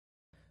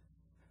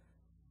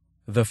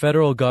The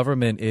federal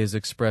government is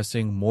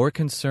expressing more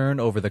concern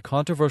over the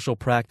controversial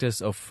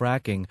practice of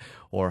fracking,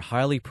 or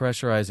highly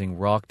pressurizing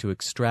rock to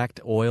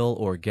extract oil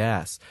or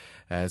gas.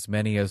 As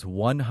many as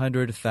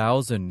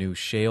 100,000 new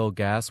shale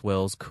gas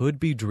wells could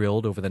be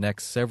drilled over the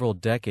next several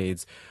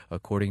decades,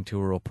 according to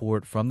a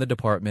report from the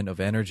Department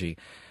of Energy.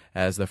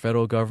 As the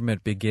federal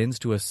government begins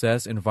to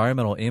assess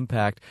environmental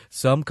impact,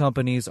 some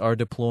companies are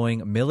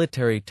deploying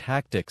military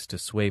tactics to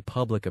sway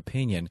public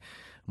opinion.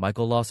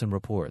 Michael Lawson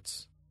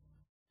reports.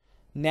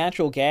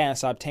 Natural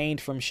gas obtained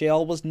from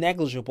shale was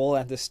negligible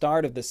at the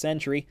start of the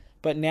century,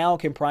 but now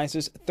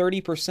comprises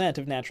 30%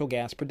 of natural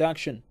gas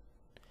production.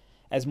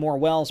 As more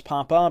wells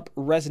pop up,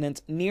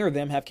 residents near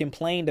them have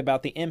complained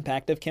about the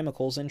impact of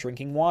chemicals in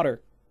drinking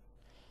water.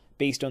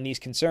 Based on these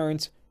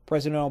concerns,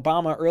 President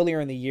Obama earlier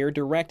in the year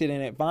directed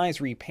an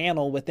advisory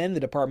panel within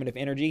the Department of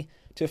Energy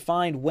to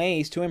find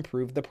ways to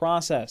improve the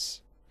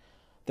process.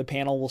 The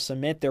panel will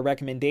submit their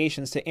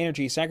recommendations to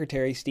Energy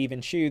Secretary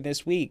Steven Chu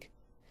this week.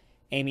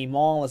 Amy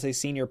Mall is a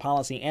senior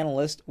policy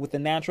analyst with the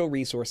Natural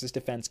Resources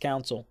Defense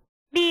Council.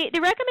 The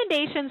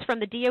recommendations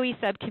from the DOE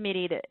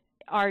subcommittee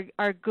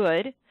are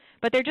good,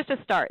 but they're just a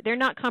start. They're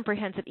not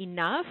comprehensive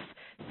enough.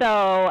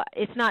 So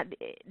it's not,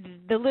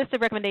 the list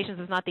of recommendations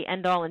is not the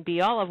end-all and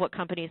be-all of what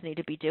companies need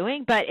to be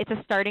doing, but it's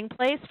a starting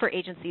place for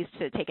agencies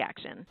to take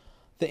action.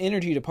 The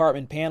Energy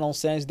Department panel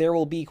says there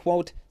will be,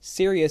 quote,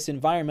 serious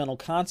environmental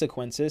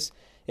consequences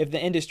if the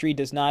industry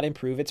does not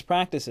improve its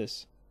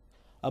practices.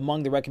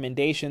 Among the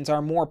recommendations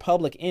are more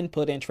public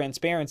input and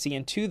transparency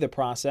into the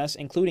process,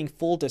 including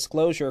full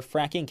disclosure of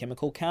fracking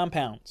chemical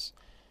compounds.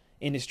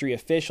 Industry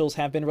officials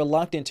have been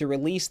reluctant to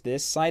release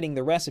this, citing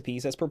the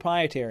recipes as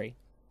proprietary.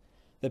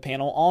 The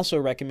panel also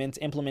recommends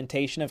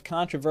implementation of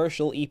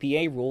controversial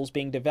EPA rules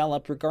being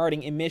developed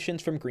regarding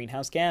emissions from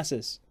greenhouse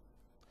gases.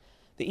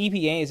 The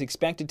EPA is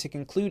expected to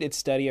conclude its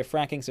study of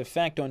fracking's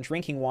effect on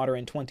drinking water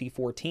in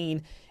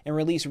 2014 and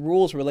release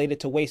rules related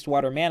to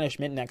wastewater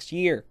management next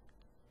year.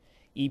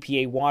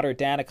 EPA water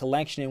data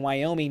collection in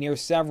Wyoming near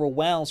several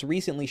wells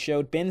recently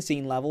showed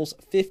benzene levels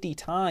 50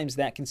 times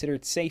that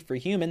considered safe for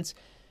humans,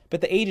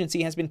 but the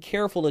agency has been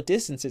careful to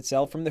distance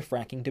itself from the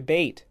fracking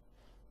debate.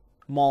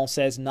 Mall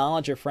says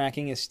knowledge of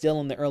fracking is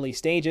still in the early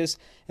stages,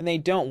 and they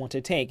don't want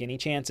to take any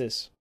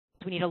chances.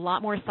 We need a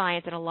lot more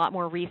science and a lot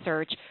more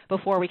research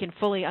before we can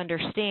fully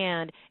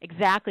understand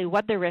exactly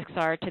what the risks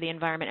are to the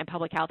environment and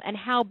public health and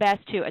how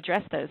best to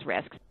address those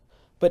risks.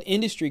 But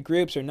industry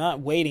groups are not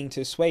waiting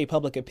to sway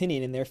public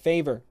opinion in their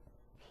favor.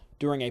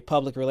 During a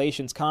public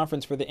relations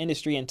conference for the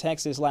industry in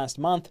Texas last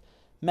month,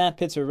 Matt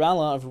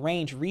Pizzarella of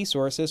Range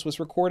Resources was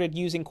recorded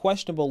using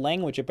questionable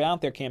language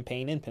about their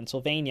campaign in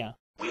Pennsylvania.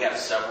 We have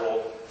several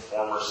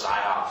former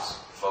PsyOps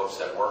folks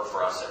that work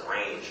for us at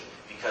Range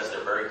because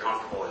they're very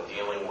comfortable in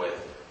dealing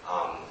with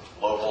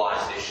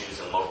localized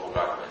issues in local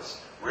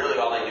governments. Really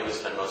all they do is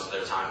spend most of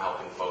their time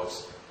helping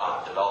folks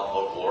develop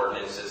local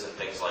ordinances and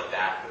things like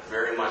that, but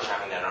very much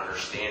having that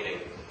understanding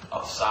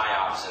of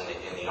PsyOps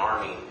in the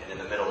Army and in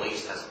the Middle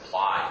East has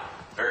applied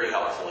very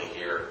helpfully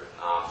here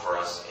for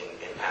us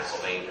in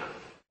Pennsylvania.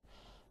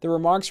 The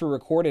remarks were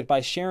recorded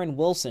by Sharon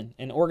Wilson,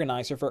 an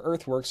organizer for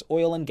Earthworks'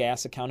 Oil and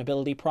Gas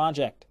Accountability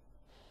Project.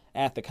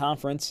 At the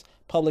conference,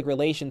 public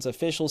relations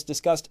officials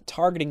discussed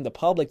targeting the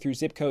public through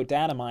zip code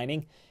data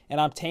mining and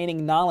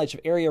obtaining knowledge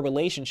of area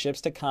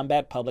relationships to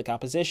combat public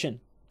opposition.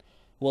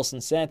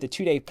 Wilson said the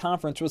two-day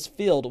conference was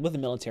filled with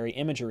military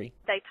imagery.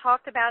 They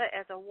talked about it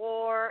as a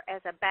war,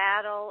 as a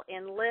battle,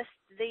 enlist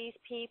these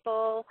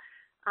people,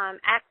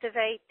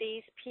 activate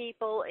these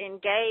people,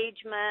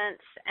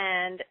 engagements,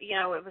 and,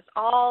 it was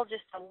all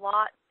just a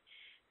lot.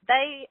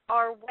 They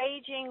are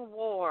waging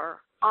war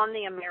on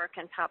the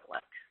American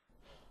public.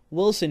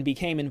 Wilson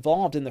became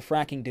involved in the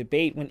fracking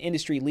debate when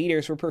industry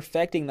leaders were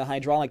perfecting the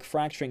hydraulic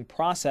fracturing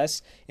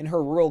process in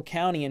her rural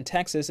county in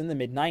Texas in the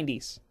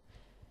mid-90s.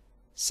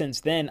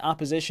 Since then,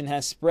 opposition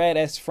has spread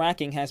as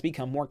fracking has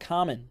become more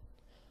common.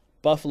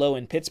 Buffalo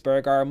and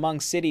Pittsburgh are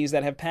among cities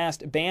that have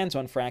passed bans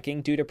on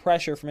fracking due to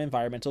pressure from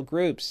environmental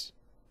groups.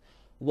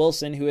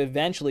 Wilson, who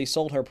eventually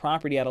sold her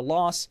property at a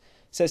loss,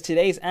 says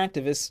today's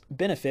activists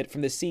benefit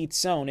from the seeds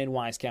sown in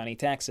Wise County,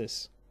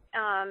 Texas.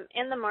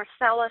 In the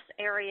Marcellus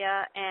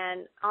area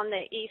and on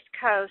the East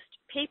Coast,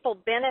 people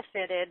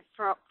benefited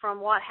from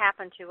what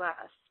happened to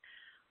us.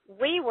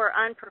 We were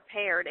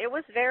unprepared. It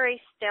was very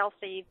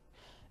stealthy.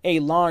 A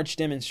large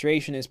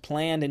demonstration is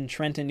planned in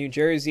Trenton, New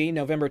Jersey,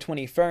 November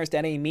 21st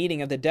at a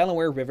meeting of the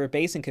Delaware River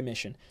Basin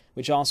Commission,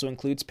 which also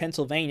includes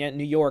Pennsylvania,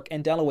 New York,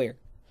 and Delaware.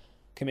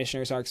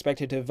 Commissioners are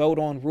expected to vote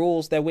on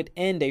rules that would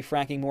end a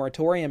fracking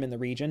moratorium in the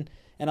region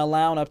and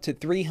allow up to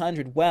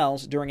 300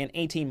 wells during an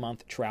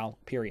 18-month trial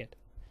period.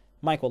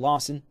 Michael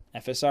Lawson,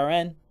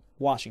 FSRN,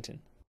 Washington.